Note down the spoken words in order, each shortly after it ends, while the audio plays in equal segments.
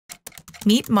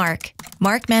Meet Mark.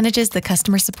 Mark manages the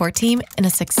customer support team in a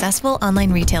successful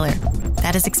online retailer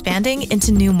that is expanding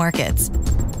into new markets.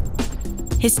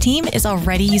 His team is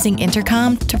already using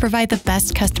Intercom to provide the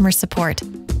best customer support.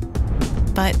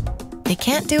 But they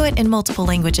can't do it in multiple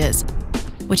languages,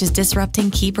 which is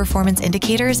disrupting key performance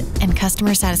indicators and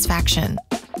customer satisfaction.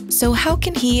 So how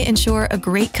can he ensure a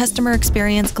great customer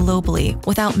experience globally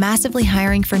without massively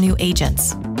hiring for new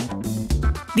agents?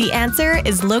 The answer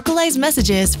is Lokalise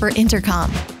Messages for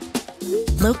Intercom.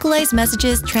 Lokalise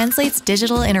Messages translates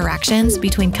digital interactions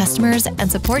between customers and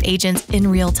support agents in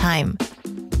real time.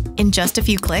 In just a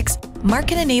few clicks, Mark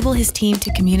can enable his team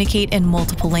to communicate in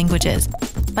multiple languages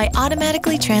by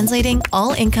automatically translating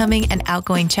all incoming and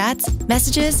outgoing chats,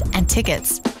 messages, and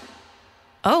tickets.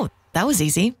 Oh, that was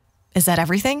easy. Is that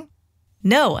everything?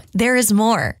 No, there is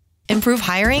more. Improve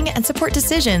hiring and support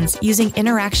decisions using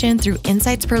interaction through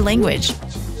insights per language.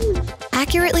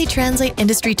 Accurately translate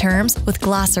industry terms with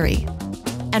glossary.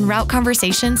 And route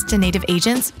conversations to native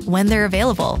agents when they're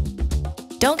available.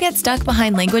 Don't get stuck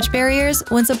behind language barriers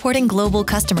when supporting global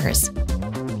customers.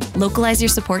 Localize your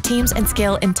support teams and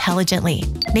scale intelligently.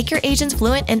 Make your agents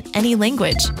fluent in any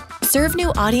language. Serve new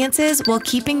audiences while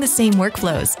keeping the same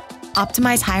workflows.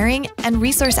 Optimize hiring and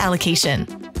resource allocation.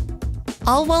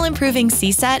 All while improving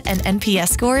CSAT and NPS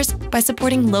scores by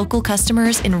supporting local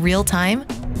customers in real time,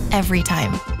 every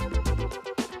time.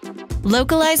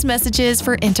 Lokalise Messages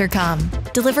for Intercom.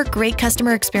 Deliver great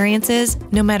customer experiences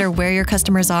no matter where your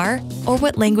customers are or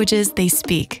what languages they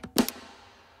speak.